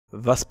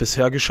was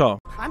bisher geschah.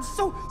 I'm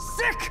so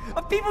sick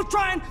of people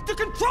trying to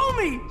control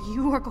me!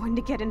 You are going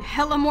to get in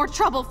hella more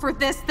trouble for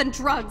this than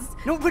drugs.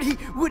 Nobody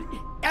would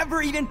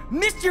ever even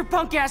miss your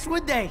punk ass,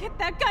 would they? Get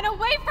that gun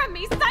away from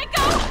me,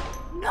 psycho!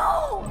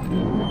 No!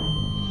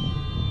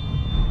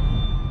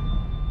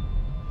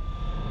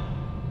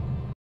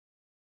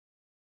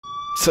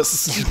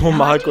 Das ist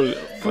normal,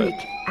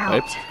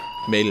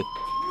 Mail.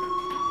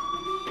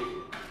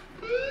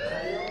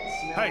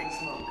 Hey,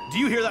 do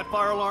you hear that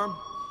fire alarm?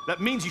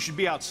 That means you should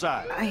be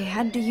outside. I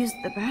had to use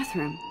the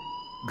bathroom.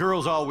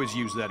 Girls always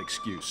use that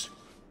excuse.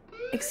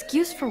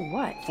 Excuse for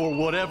what? For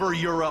whatever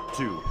you're up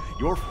to.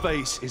 Your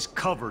face is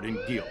covered in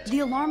guilt. The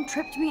alarm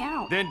tripped me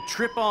out. Then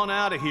trip on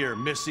out of here,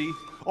 Missy.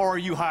 Or are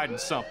you hiding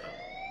something?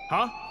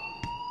 Huh?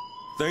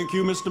 Thank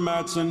you, Mr.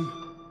 Madsen.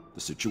 The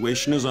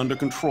situation is under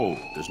control.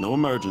 There's no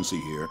emergency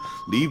here.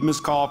 Leave Miss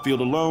Caulfield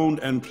alone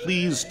and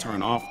please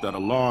turn off that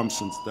alarm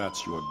since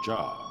that's your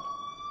job.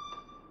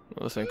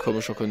 Das ist ein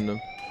komischer Kunde.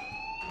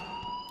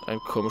 Ein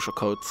komischer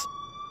Kauz.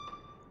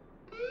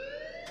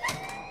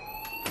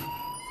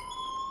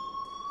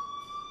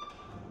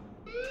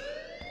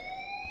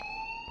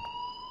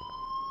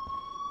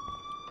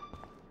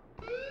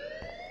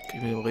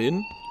 Können wir mit ihm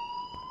reden?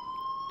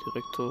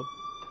 Direktor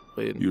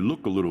reden. You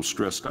look a little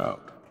stressed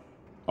out.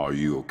 Are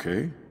you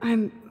okay?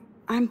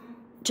 I'm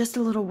just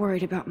a little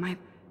worried about my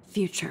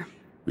future.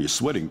 You're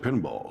sweating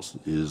pinballs.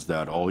 Is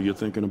that all you're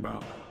thinking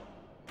about?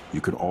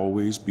 You can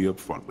always be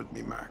upfront with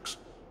me, Max.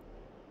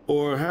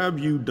 Or have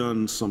you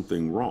done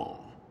something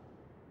wrong?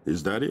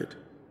 Is that it?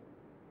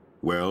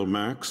 Well,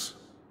 Max,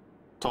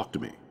 talk to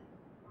me.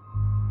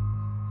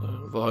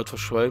 Wahrheit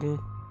verschweigen,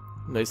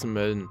 Nathan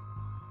melden.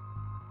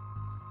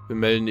 Wir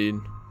melden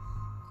ihn.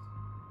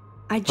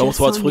 I Haben uns just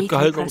zwar saw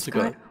zurückgehalten, Nathan aber ist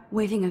egal. Prescott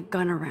waving a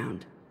gun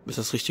around Ist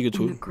das Richtige in the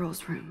tun?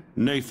 girls' room.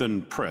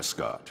 Nathan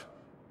Prescott.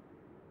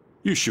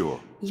 You sure?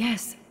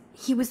 Yes,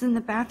 he was in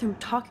the bathroom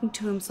talking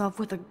to himself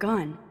with a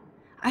gun.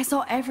 I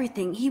saw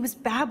everything. He was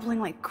babbling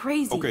like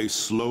crazy. Okay,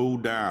 slow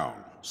down.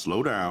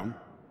 Slow down.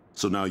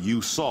 So now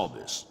you saw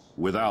this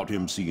without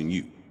him seeing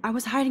you. I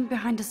was hiding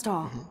behind a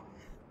stall.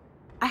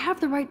 I have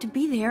the right to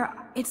be there.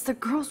 It's the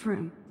girls'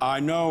 room. I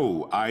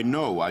know.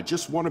 I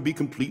just want to be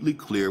completely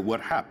clear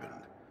what happened.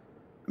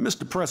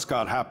 Mr.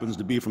 Prescott happens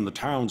to be from the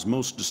town's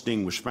most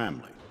distinguished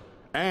family,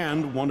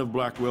 and one of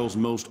Blackwell's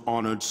most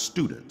honored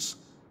students.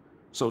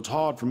 So it's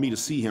hard for me to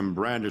see him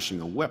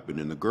brandishing a weapon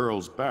in the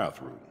girls'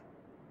 bathroom.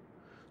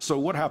 So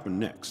what happened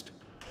next?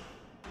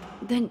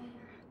 Then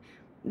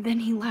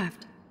he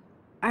left.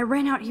 I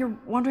ran out here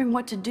wondering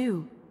what to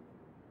do.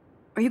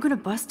 Are you gonna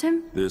bust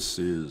him? This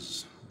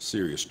is a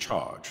serious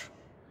charge.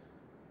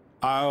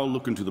 I'll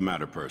look into the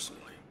matter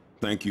personally.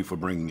 Thank you for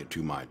bringing it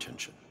to my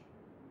attention.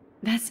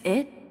 That's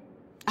it?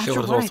 Ich After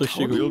höre, das what I ist richtig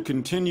told gut. We'll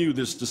continue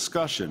this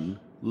discussion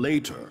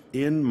later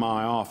in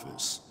my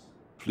office.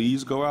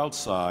 Please go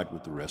outside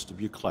with the rest of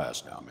your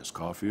class now, Miss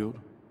Caulfield.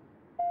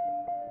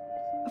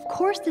 Of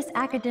course this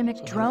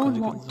academic drone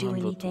won't do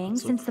anything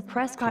since the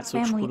Prescott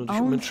family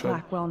owns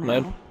Blackwell now.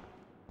 Nein, wir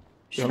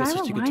Should haben I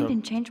das Richtige rewind getan.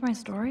 and change my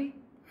story?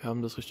 Wir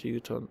haben das Richtige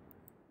getan.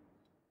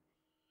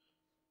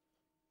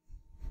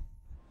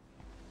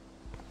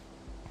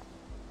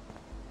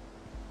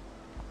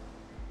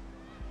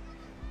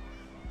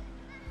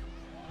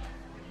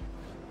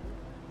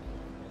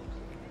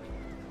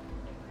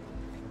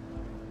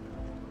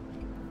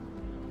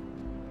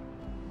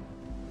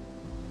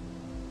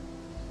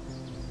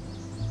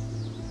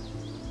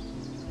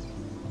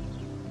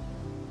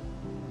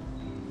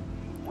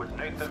 With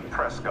Nathan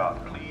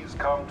Prescott, please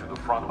come to the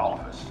front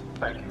office.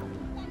 Thank you.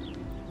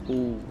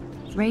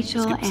 Oh,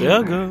 Rachel gibt's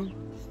Amber. Ärger.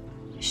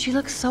 She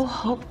looks so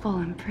hopeful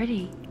and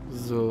pretty.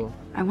 So,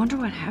 I wonder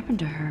what happened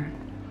to her.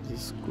 die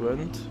ist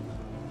Grant.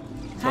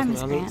 Hi,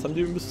 Miss Was Grant. haben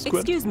die Mrs. Grant?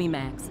 Excuse me,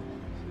 Max.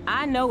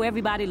 I know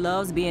everybody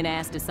loves being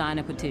asked to sign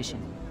a petition.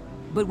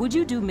 But would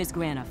you do Miss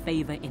Grant a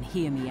favor and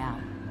hear me out?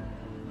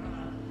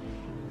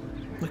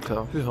 Na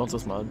klar, wir hören uns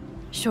das mal an.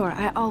 Sure,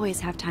 I always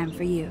have time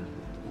for you.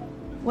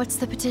 What's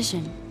the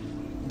petition?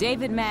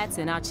 David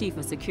Madsen, our chief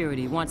of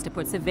security, wants to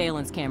put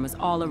surveillance cameras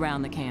all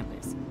around the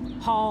campus.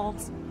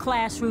 Halls,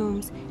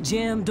 classrooms,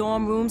 gym,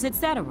 dorm rooms,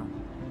 etc.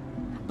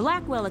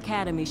 Blackwell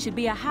Academy should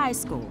be a high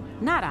school,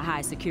 not a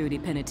high-security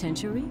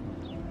penitentiary.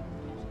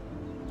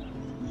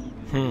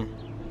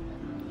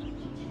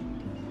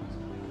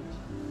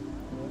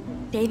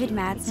 David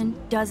Madsen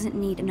doesn't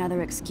need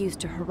another excuse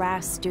to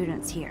harass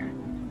students here.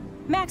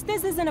 Max,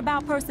 this isn't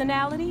about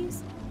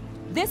personalities.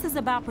 This is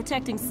about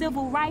protecting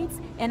civil rights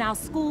and our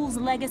school's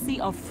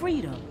legacy of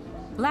freedom.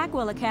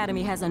 Blackwell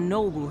Academy has a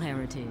noble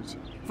heritage,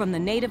 from the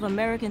Native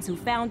Americans who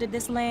founded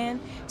this land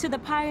to the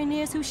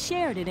pioneers who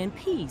shared it in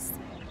peace,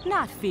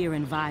 not fear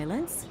and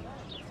violence.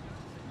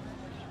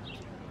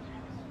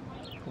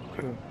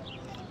 Okay.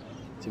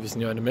 Sie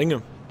wissen ja eine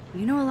Menge.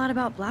 You know a lot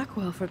about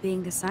Blackwell for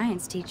being the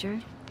science teacher.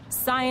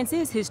 Science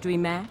is history,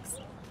 Max.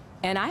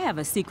 And I have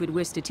a secret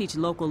wish to teach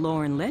local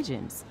lore and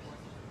legends.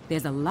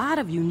 There's a lot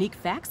of unique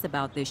facts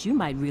about this you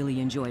might really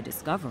enjoy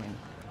discovering.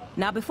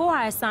 Now, before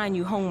I assign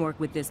you homework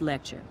with this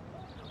lecture,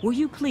 will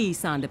you please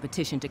sign the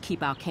petition to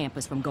keep our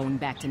campus from going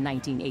back to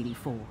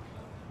 1984?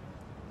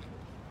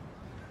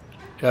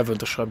 Ja, wir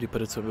unterschreiben die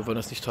Petition, wir wollen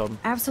das nicht haben.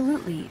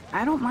 Absolutely.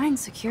 I don't mind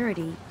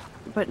security,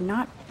 but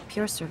not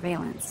pure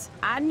surveillance.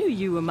 I knew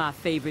you were my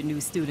favorite new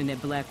student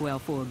at Blackwell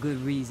for a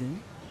good reason.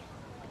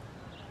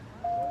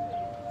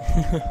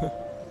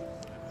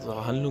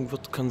 Unsere Handlung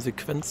wird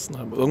Konsequenzen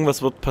haben.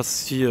 Irgendwas wird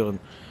passieren.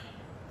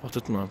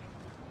 Wartet mal.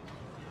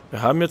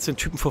 Wir haben jetzt den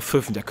Typen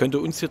verpfiffen. Der könnte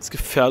uns jetzt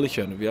gefährlich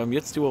werden. Wir haben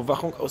jetzt die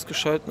Überwachung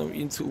ausgeschaltet, um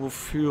ihn zu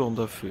überführen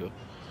dafür.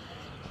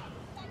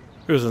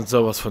 Wir sind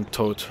sowas von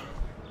tot.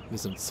 Wir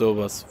sind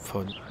sowas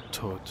von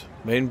tot.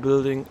 Main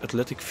Building,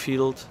 Athletic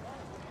Field,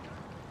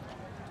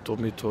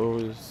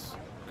 Dormitories,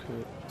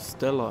 okay.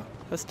 Stella.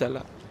 Hey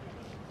Stella.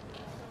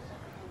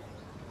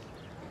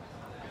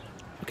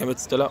 Wir können mit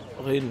Stella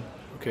reden.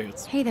 Okay,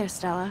 jetzt. Hey there,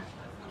 Stella.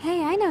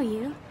 Hey, I know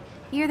you.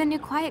 You're the new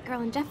quiet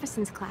girl in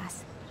Jefferson's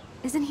class.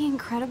 Isn't he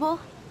incredible?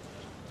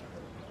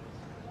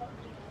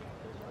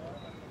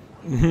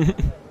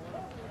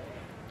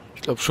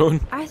 Ich glaube schon.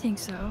 I think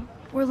so.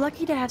 We're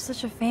lucky to have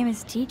such a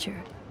famous teacher.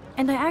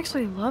 And I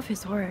actually love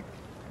his work.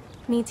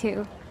 Me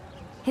too.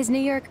 His New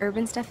York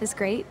urban stuff is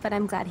great, but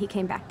I'm glad he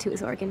came back to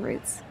his Oregon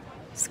roots.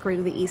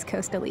 Screw the East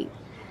Coast elite.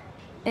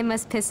 It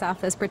must piss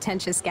off those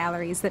pretentious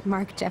galleries that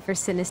Mark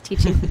Jefferson is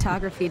teaching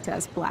photography to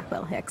us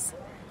Blackwell hicks.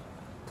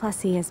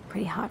 Plus, he is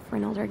pretty hot for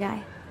an older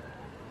guy.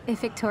 If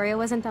Victoria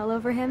wasn't all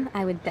over him,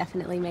 I would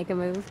definitely make a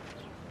move.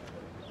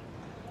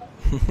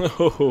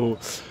 Oh,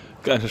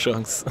 keine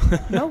Chance.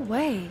 No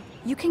way.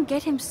 You can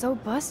get him so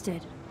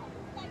busted.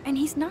 And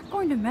he's not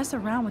going to mess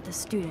around with a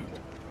student.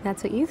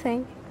 That's what you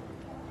think.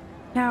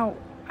 Now,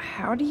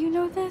 how do you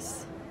know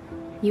this?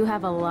 You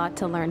have a lot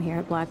to learn here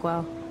at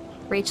Blackwell.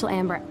 Rachel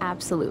Amber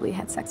absolutely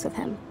had sex with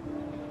him.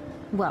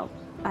 Well,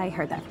 I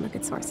heard that from a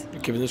good source.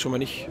 Okay, wir sind schon mal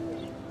nicht.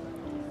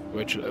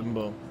 Rachel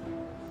Amber.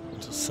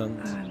 Interessant.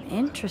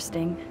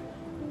 Interesting.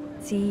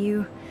 See,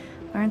 you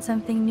learn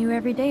something new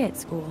every day at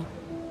school.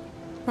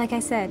 Like I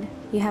said,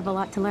 you have a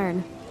lot to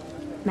learn.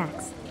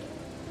 Max.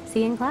 See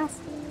you in class.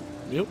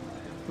 Jo,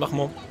 mach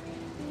mal.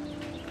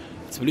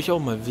 Jetzt will ich auch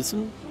mal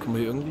wissen, können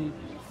wir hier irgendwie...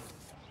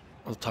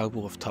 Also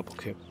Tagebuch auf Tab,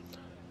 okay.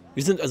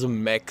 Wir sind also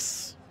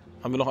Max.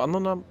 Haben wir noch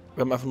andere Namen?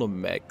 Wir haben einfach nur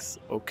Max.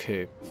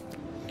 Okay.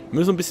 Wir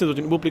müssen ein bisschen so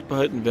den Überblick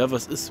behalten, wer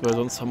was ist, weil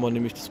sonst haben wir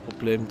nämlich das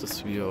Problem,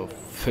 dass wir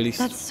völlig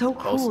That's so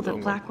cool that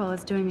Blackwell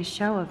is doing a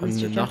show of Mr.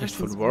 Eine Nachricht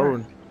Jefferson's von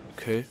Warren.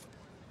 Okay.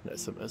 Eine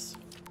SMS.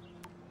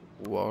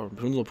 Warren.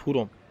 Bestimmt unser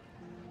Bruder.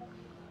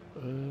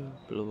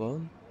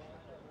 Warren.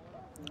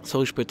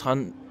 Sorry, spät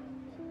dran.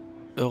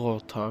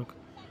 Irrer-Tag.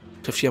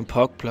 Treff dich am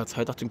Parkplatz.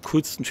 Halt nach dem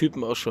coolsten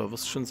Typen Ausschau.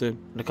 Wirst du schon sehen.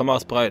 Eine Kamera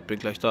ist breit. Bin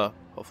gleich da.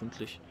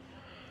 Hoffentlich.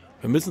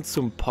 Wir müssen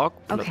zum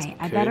Parkplatz. Okay,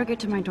 I better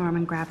get to my dorm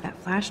and grab that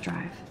flash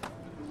drive.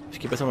 Ich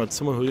gehe besser mal ins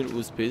Zimmer, hol den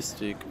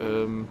USB-Stick. Ich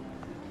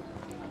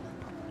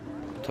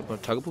hab mal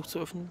ein Tagebuch zu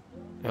öffnen.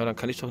 Ja, dann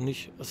kann ich doch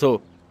nicht.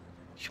 Achso.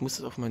 Ich muss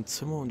jetzt auf mein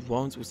Zimmer und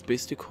Warrens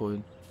USB-Stick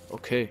holen.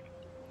 Okay.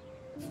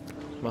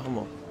 Machen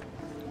wir.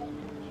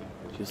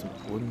 Hier ist ein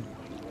Brunnen.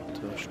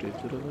 Da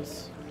steht wieder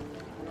was.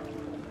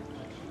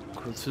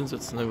 Können wir uns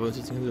hinsetzen? Nein, wir wollen uns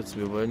jetzt nicht hinsetzen.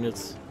 Wir wollen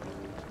jetzt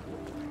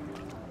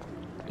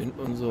in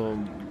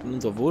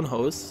unser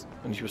Wohnhaus.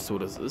 Und ich wüsste, wo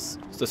das ist.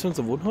 Ist das hier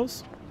unser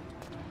Wohnhaus?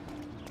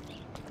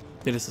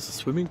 Ne, das ist das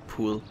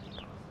Swimmingpool.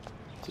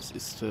 Das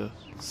ist der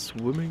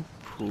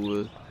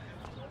Swimmingpool.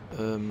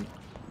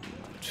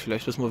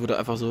 Vielleicht müssen wir wieder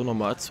einfach so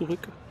normal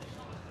zurück.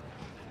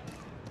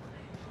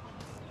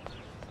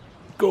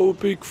 Go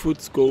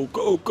Bigfoots, go,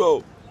 go,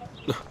 go.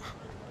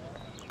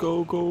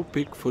 Go, go,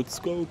 Bigfoots,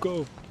 go,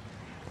 go.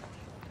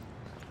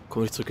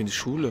 Komme ich zurück in die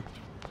Schule.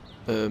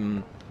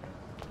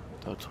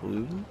 Da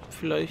drüben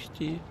vielleicht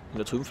die...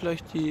 Da drüben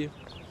vielleicht die...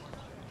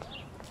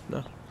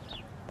 Na?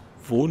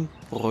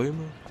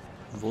 Wohnräume?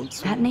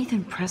 Wohnzimmer? That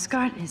Nathan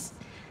Prescott is...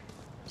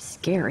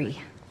 scary.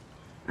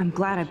 I'm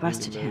glad I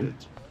busted him.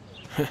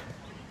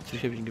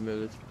 Natürlich habe ich ihn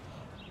gemeldet.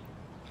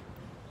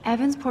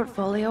 Evan's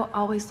portfolio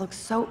always looks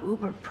so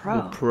uber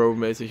pro.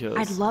 Pro-mäßig aus.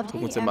 I'd love to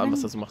Gucken uns meet ja mal an, Evan.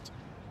 was er so macht.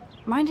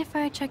 Mind if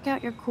I check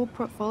out your cool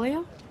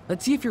portfolio?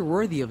 Let's see if you're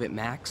worthy of it,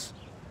 Max.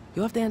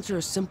 You'll have to answer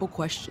a simple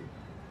question.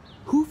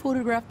 Who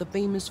photographed the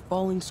famous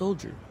falling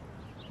soldier?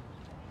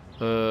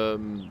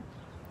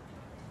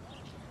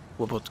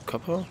 Robert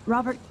Kappa?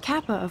 Robert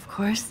Capa, of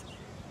course.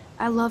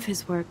 I love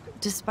his work,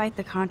 despite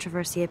the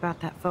controversy about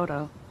that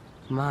photo.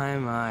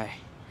 My.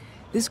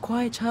 This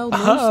quiet child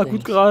knows Aha, things.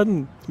 gut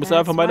geraten. Ich muss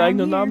einfach meinen why I'm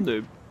eigenen here. Namen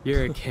nehmen.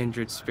 You're a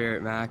kindred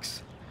spirit,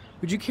 Max.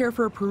 Would you care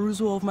for a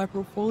perusal of my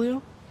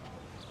portfolio?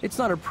 It's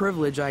not a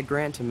privilege I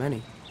grant to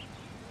many.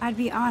 I'd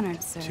be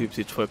honored, sir. Typ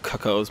sieht voll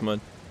kacke aus,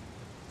 Mann.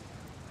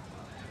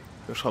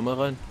 Ja, schau mal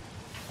rein.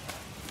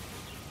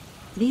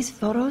 These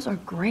photos are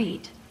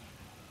great.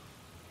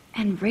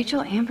 And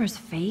Rachel Amber's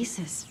face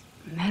is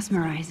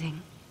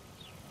mesmerizing.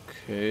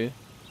 Okay.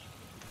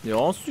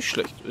 Ja, ist nicht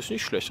schlecht. Ist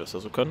nicht schlecht, was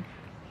er so kann.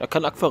 Er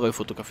kann Aquarell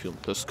fotografieren.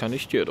 Das kann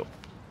nicht jeder.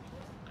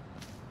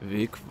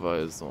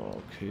 Wegweiser.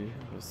 Okay,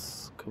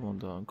 was kann man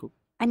da angucken?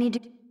 I need to...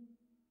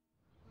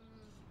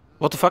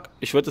 What the fuck?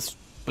 Ich wollte es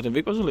bei dem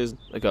Wegweiser lesen.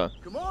 Egal.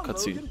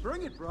 Cutscene.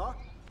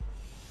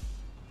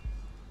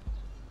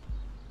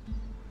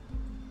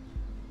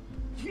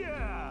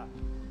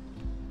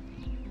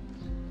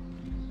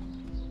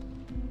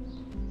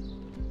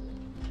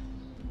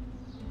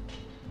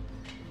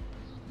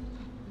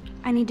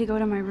 I need to go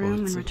to my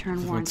room and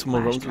return Warren's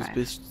flash drive.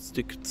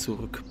 USB-Stick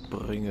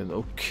zurückbringen.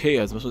 Okay,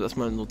 also müssen wir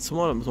erstmal in unser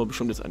Zimmer. Da müssen wir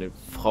bestimmt jetzt eine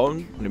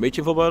Frauen- und eine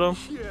Mädchen vorbei da.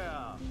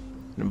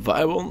 Eine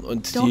Weibern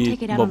und die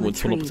mobben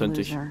uns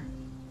 100%ig.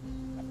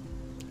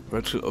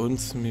 Rachel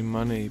owns me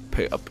money,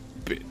 pay up,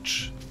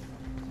 bitch.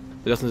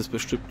 Wir lassen das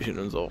bestimmt nicht in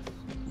unser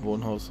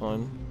Wohnhaus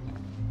rein.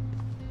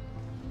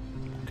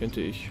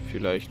 Könnte ich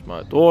vielleicht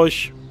mal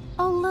durch.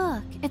 Oh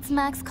look, it's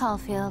Max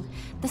Caulfield,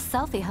 the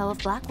selfie hoe of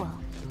Blackwell.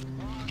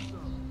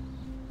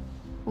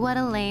 What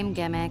a lame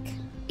gimmick.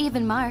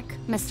 Even Mark,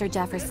 Mr.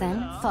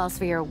 Jefferson, falls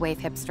for your wave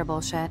hipster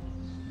bullshit.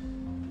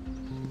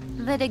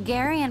 The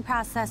Daguerrean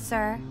process,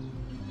 sir.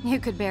 You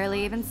could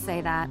barely even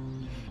say that.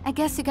 I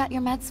guess you got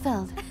your meds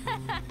filled.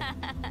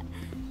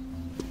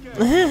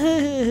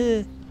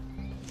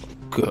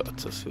 Gott,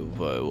 das hier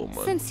war,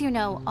 Mann. Since you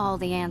know all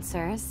the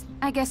answers,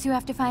 I guess you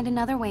have to find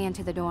another way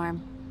into the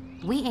dorm.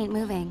 We ain't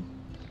moving.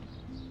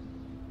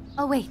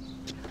 Oh wait,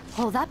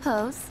 hold that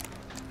pose.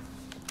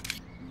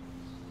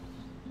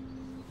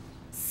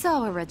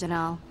 So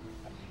original.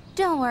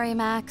 Don't worry,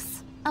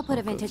 Max. I'll put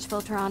a vintage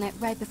filter on it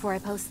right before I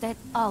post it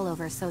all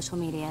over social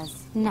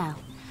medias. Now,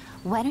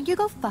 why don't you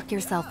go fuck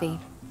your selfie?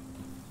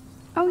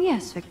 Oh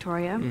yes,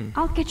 Victoria.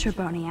 I'll get your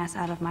bony ass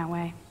out of my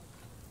way.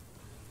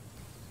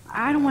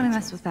 I don't want to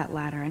mess with that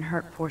ladder and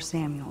hurt poor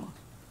Samuel.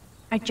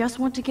 I just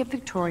want to get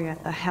Victoria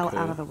the hell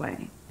out of the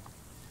way.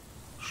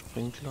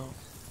 Sprinkler.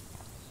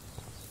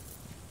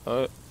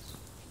 Tut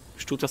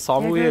der There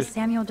Samuel. goes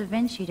Samuel da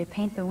Vinci to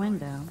paint the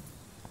window.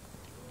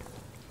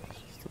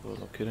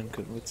 Okay, dann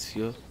können wir jetzt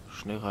hier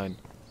schnell rein.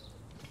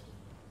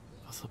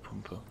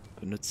 Wasserpumpe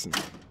benutzen.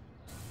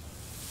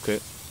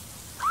 Okay.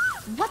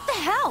 What the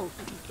hell?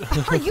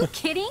 Are you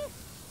kidding?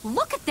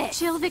 Look at this.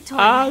 Chill,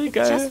 Victoria. wie It's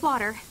geil. just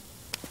water.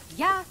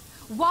 Yeah,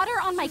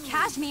 water on my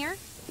cashmere.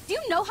 Do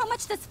you know how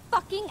much this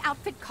fucking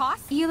outfit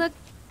costs? You look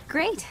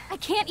great. I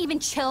can't even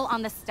chill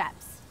on the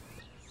steps.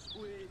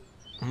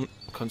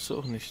 Kannst du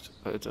auch nicht,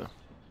 Alter.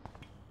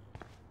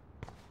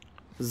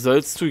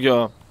 Sollst du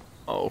ja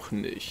auch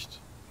nicht.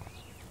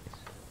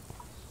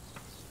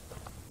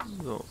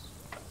 So.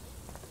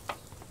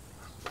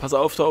 Pass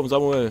auf da oben,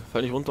 Samuel.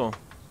 Fall nicht runter.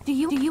 Do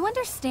you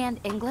understand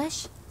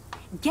English?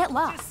 Get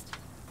lost.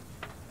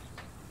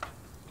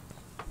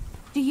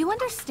 Do you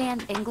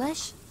understand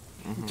English?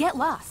 Get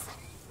lost.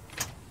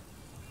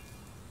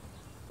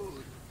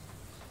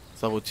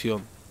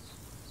 Sabotieren.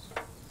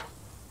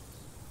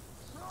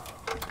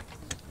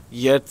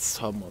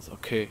 Jetzt haben wir es,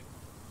 okay.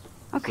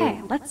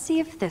 Okay, let's see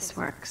if this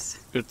works.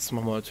 Jetzt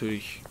machen wir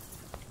natürlich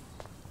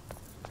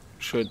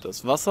schön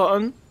das Wasser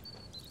an,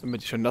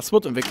 damit die schön nass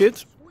wird und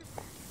weggeht.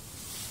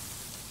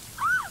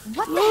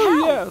 What the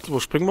Oh hell? yeah. So,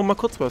 springen wir mal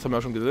kurz, weil das haben wir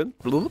ja schon gesehen.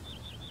 Blub.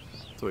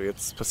 So,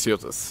 jetzt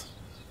passiert es.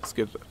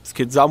 Es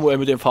geht Samuel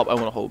mit dem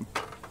Farbeimer nach oben.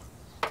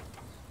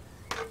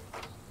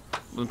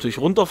 Und natürlich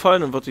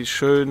runterfallen und wird die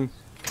schön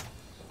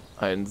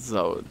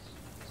einsauen.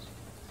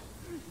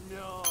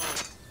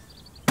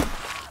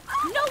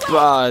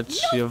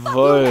 Quatsch,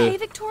 jawohl. Hey,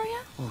 Victoria?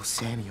 Oh,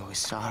 Samuel is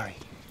sorry.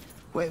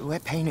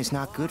 Wet paint is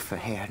not good for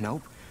hair,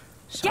 nope.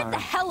 Get the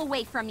Sorry. hell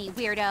away from me,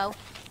 weirdo.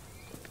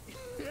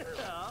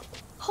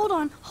 Hold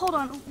on.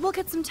 We'll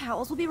get some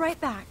towels. We'll be right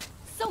back.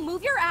 So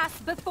move your ass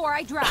before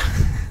I drop.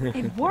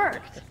 It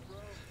worked.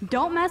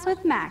 Don't mess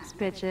with Max,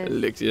 bitches.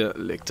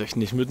 Legt euch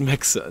nicht mit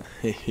Max an.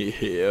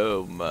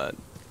 Oh Mann.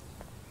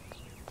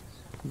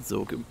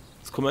 So,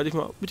 jetzt können wir endlich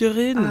mal mit dir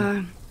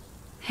reden.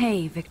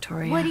 Hey,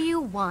 Victoria. What do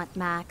you want,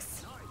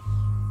 Max?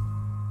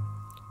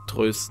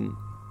 Trösten.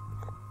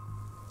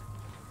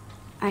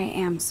 I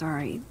am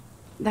sorry.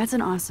 That's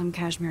an awesome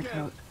cashmere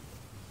coat.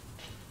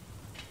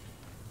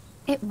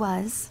 It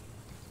was.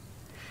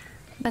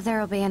 But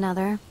there'll be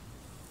another.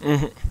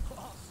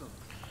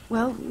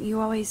 Well, you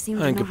always seem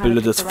to Ein know how to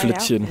pick gebildetes the right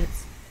Flittchen.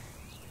 outfits.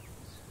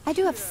 I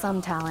do have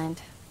some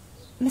talent.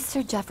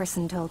 Mr.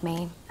 Jefferson told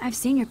me. I've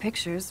seen your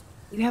pictures.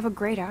 You have a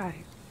great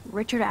eye.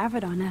 Richard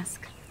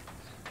Avedon-esque.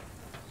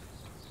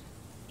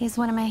 He's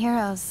one of my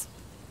heroes.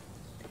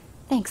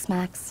 Thanks,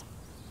 Max.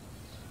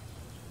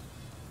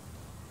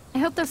 I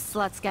hope those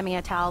sluts get me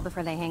a towel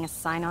before they hang a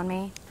sign on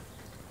me.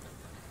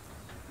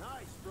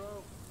 Nice,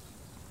 bro.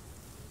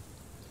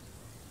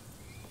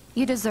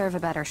 You deserve a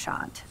better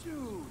shot.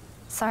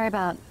 Sorry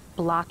about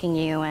blocking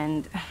you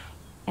and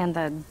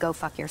the go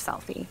fuck your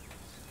selfie.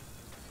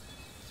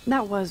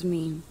 That was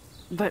mean,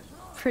 but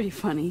pretty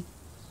funny.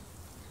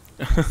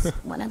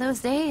 One of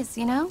those days,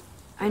 you know?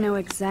 I know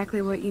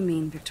exactly what you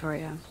mean,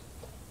 Victoria.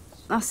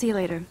 I'll see you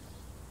later.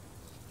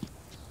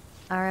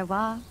 Au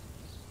revoir.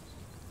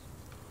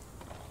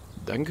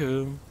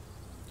 Danke.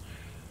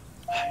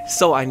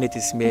 So ein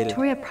nettes Mädel.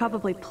 Victoria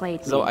probably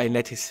played So me. ein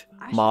nettes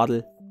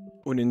Madel.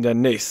 Und in der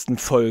nächsten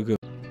Folge.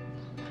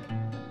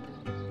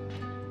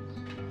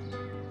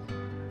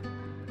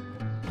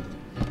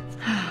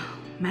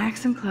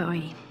 Max and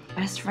Chloe,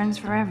 best friends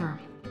forever.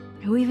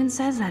 Who even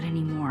says that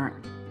anymore?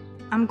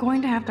 I'm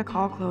going to have to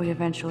call Chloe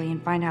eventually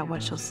and find out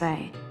what she'll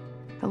say.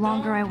 The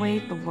longer I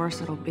wait, the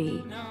worse it'll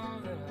be.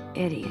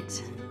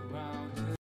 Idiot.